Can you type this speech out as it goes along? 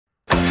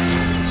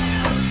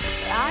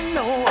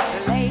don't know a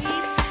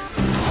place.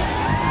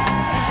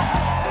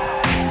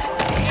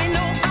 Ain't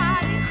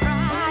nobody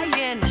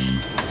crying.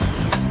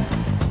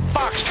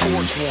 Fox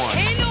Sports 1.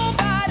 Ain't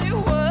nobody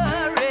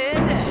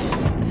worried.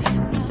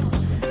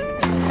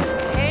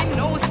 Ain't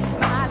no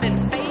smiling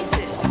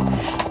faces.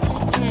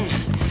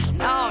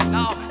 No,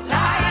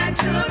 lying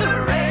to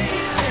the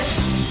races.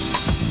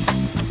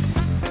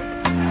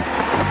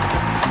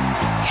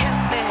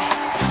 Help me.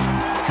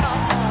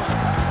 Come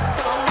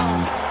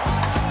on.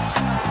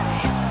 Somebody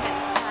help me.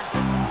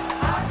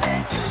 I'll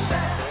take you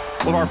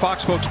back. Well, our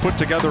Fox folks put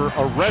together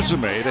a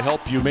resume to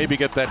help you maybe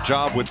get that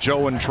job with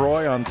Joe and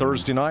Troy on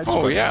Thursday nights.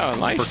 Oh, yeah,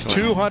 nice. For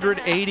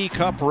 280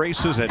 Cup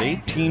races at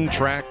 18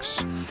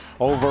 tracks,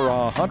 over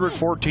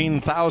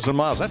 114,000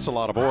 miles. That's a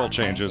lot of oil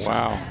changes.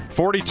 Wow.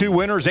 42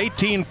 winners,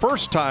 18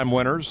 first-time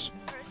winners,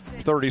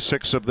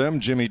 36 of them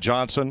Jimmy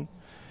Johnson,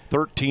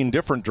 13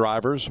 different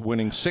drivers,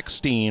 winning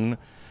 16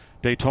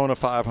 Daytona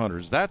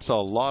 500s. That's a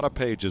lot of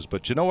pages,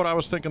 but you know what I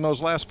was thinking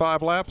those last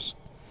 5 laps?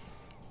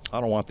 I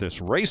don't want this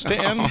race to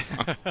end.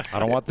 I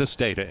don't want this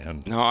day to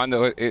end. No, I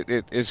know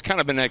it's kind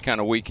of been that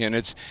kind of weekend.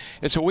 It's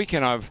a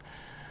weekend I've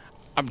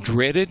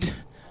dreaded,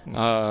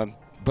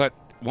 but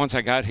once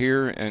I got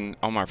here and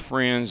all my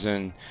friends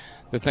and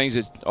the things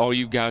that all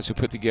you guys have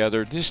put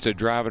together, just to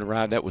drive and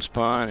ride, that was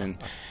fun. And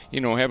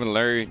you know, having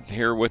Larry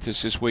here with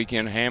us this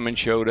weekend, Hammond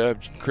showed up,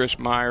 Chris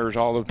Myers,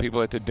 all the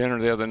people at the dinner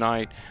the other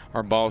night,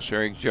 our boss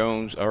Eric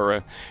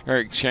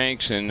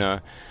Shanks,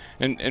 and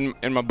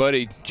my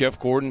buddy Jeff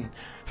Gordon.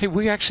 Hey,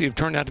 we actually have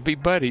turned out to be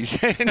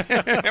buddies. I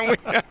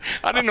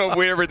didn't know if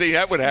we ever think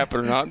that would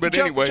happen or not. But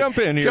anyway, jump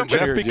in here,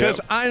 Jeff, because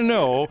Jeff. I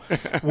know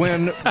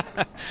when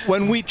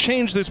we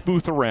changed this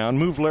booth around,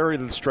 moved Larry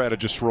to the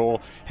strategist role,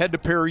 had to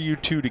pair you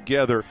two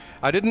together,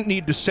 I didn't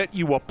need to set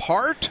you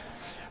apart.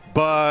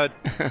 But,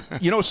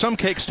 you know, some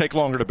cakes take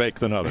longer to bake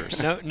than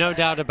others. No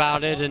doubt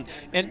about it.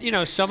 And you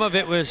know, some of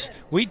it was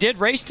we did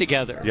race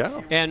together.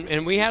 Yeah.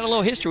 And we had a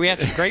little history. We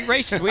had some great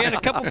races. We had a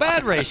couple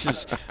bad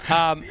races.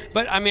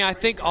 But, I mean, I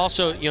think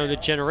also, you know, the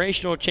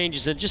generational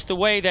changes and just the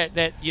way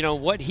that you know,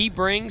 what he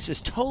brings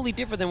is totally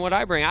different than what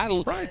I bring.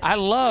 I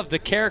love the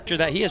character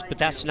that he is, but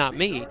that's not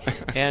me.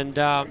 And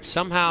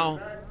somehow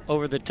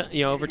over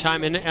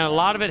time, and a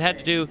lot of it had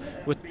to do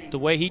with the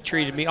way he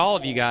treated me, all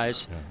of you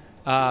guys.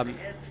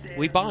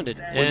 We bonded.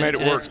 We made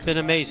it work. It's been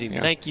amazing. Yeah.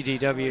 Thank you,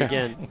 DW,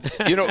 again.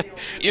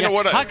 You know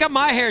what? How come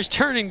my hair's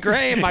turning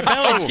gray and my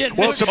belly's getting?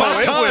 Well, it's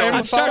about time.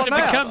 I'm starting to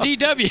become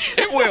DW.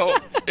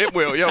 It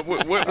will.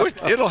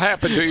 Yeah, it'll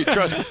happen to you.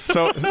 Trust me.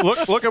 So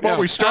look at what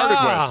we started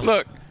with.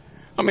 Look.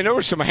 I mean, there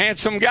were some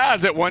handsome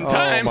guys at one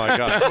time. Oh, my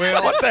God.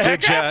 Well, what the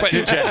heck happened?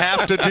 Did you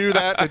have to do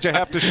that? Did you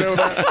have to show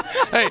that?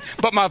 Hey,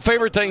 but my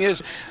favorite thing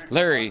is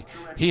Larry.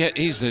 He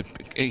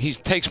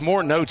takes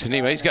more notes than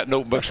anybody. He's got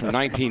notebooks from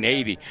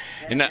 1980.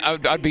 And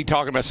I'd be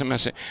talking about something. I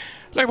say,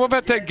 Larry, what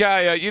about that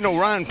guy,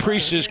 Ryan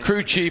Priest's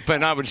crew chief?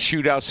 And I would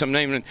shoot out some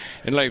name. And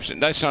Larry said,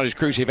 that's not his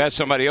crew chief. That's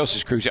somebody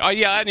else's crew chief. Oh,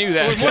 yeah, I knew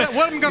that. Well,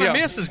 what I'm going to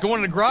miss is going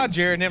in the garage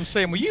area and them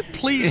saying, will you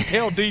please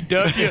tell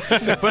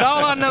DW? But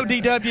all I know,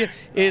 DW,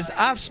 is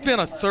I've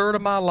spent a third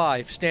of my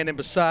life standing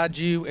beside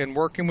you and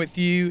working with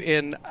you.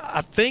 And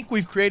I think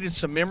we've created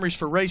some memories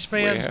for race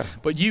fans.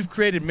 But you've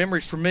created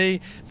memories for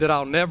me that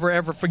I'll never,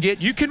 ever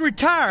forget. You can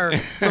retire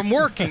from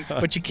working,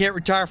 but you can't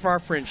retire from our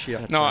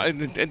friendship. No,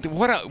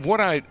 what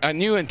I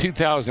knew in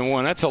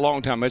 2001, that's a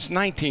long time. It's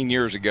 19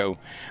 years ago.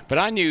 But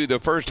I knew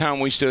the first time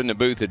we stood in the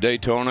booth at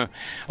Daytona,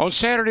 on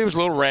Saturday it was a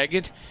little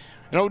ragged.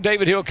 And old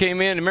David Hill came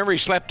in, and remember he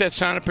slapped that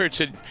sign up here and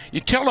said, you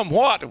tell them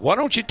what? Why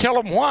don't you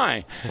tell them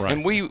why? Right.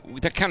 And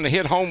that kind of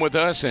hit home with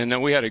us, and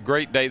we had a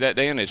great day that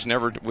day, and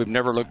we've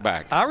never looked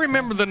back. I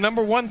remember the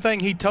number one thing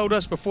he told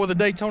us before the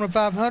Daytona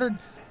 500,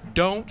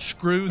 don't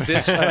screw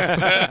this up.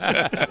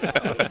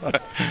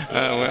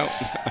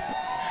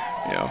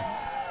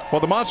 Well,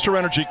 the Monster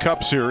Energy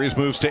Cup Series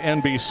moves to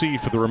NBC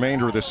for the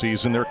remainder of the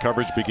season. Their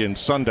coverage begins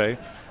Sunday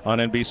on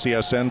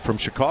NBCSN from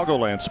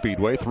Chicagoland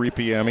Speedway, 3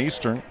 p.m.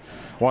 Eastern.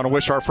 Want to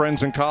wish our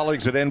friends and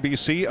colleagues at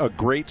NBC a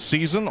great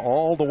season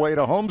all the way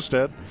to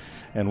Homestead.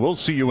 And we'll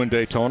see you in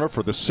Daytona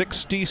for the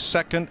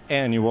 62nd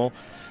annual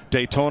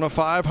Daytona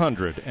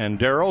 500. And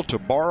Darrell, to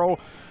borrow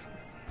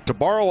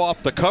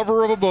off the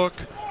cover of a book,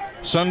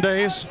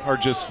 Sundays are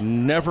just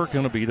never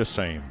going to be the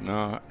same.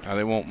 No,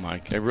 they won't,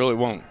 Mike. They really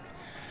won't.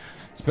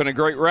 It's been a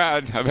great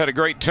ride. I've had a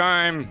great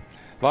time,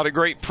 a lot of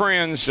great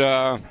friends.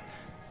 Now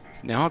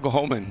I'll go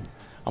home and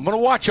I'm going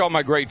to watch all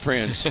my great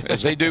friends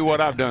as they do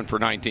what I've done for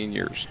 19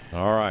 years.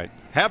 All right.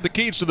 Have the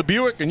keys to the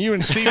Buick, and you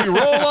and Stevie roll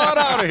on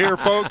out of here,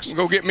 folks.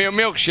 Go get me a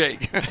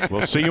milkshake.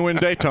 We'll see you in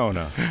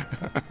Daytona.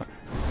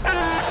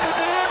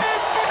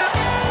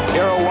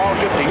 Darrell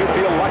Waltrip, do you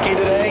feel lucky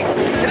today?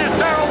 It is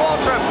Darrell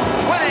Waltrip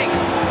winning.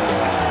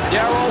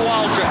 Darrell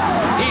Waltrip,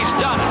 he's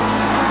done it.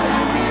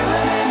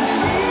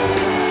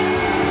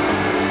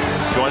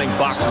 Joining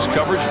Fox's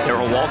coverage,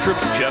 Darrell Waltrip,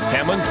 Jeff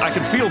Hammond. I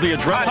can feel the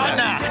adrenaline.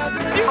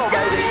 You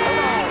baby, come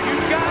on, you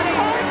got it.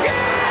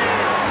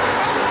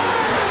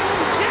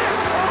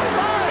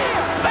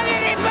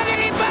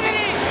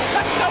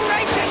 Let's go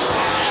racing.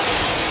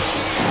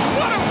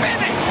 What a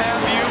finish.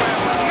 Have you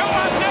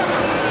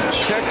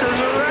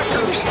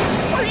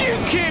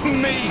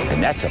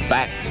And that's a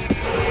fact,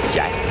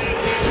 Jack.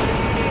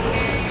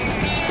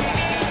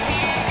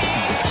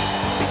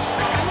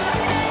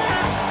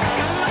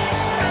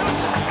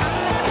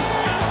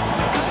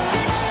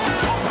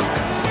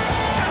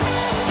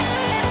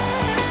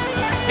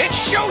 It's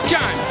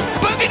showtime!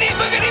 Boogity,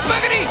 boogity,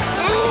 boogity!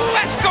 Ooh,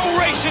 let's go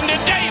racing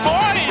today,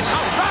 boys!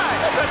 All right,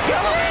 the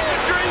television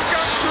dream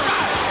comes true.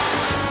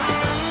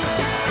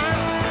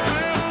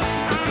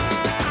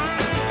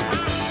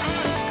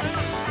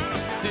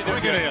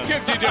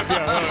 Give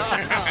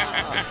DW.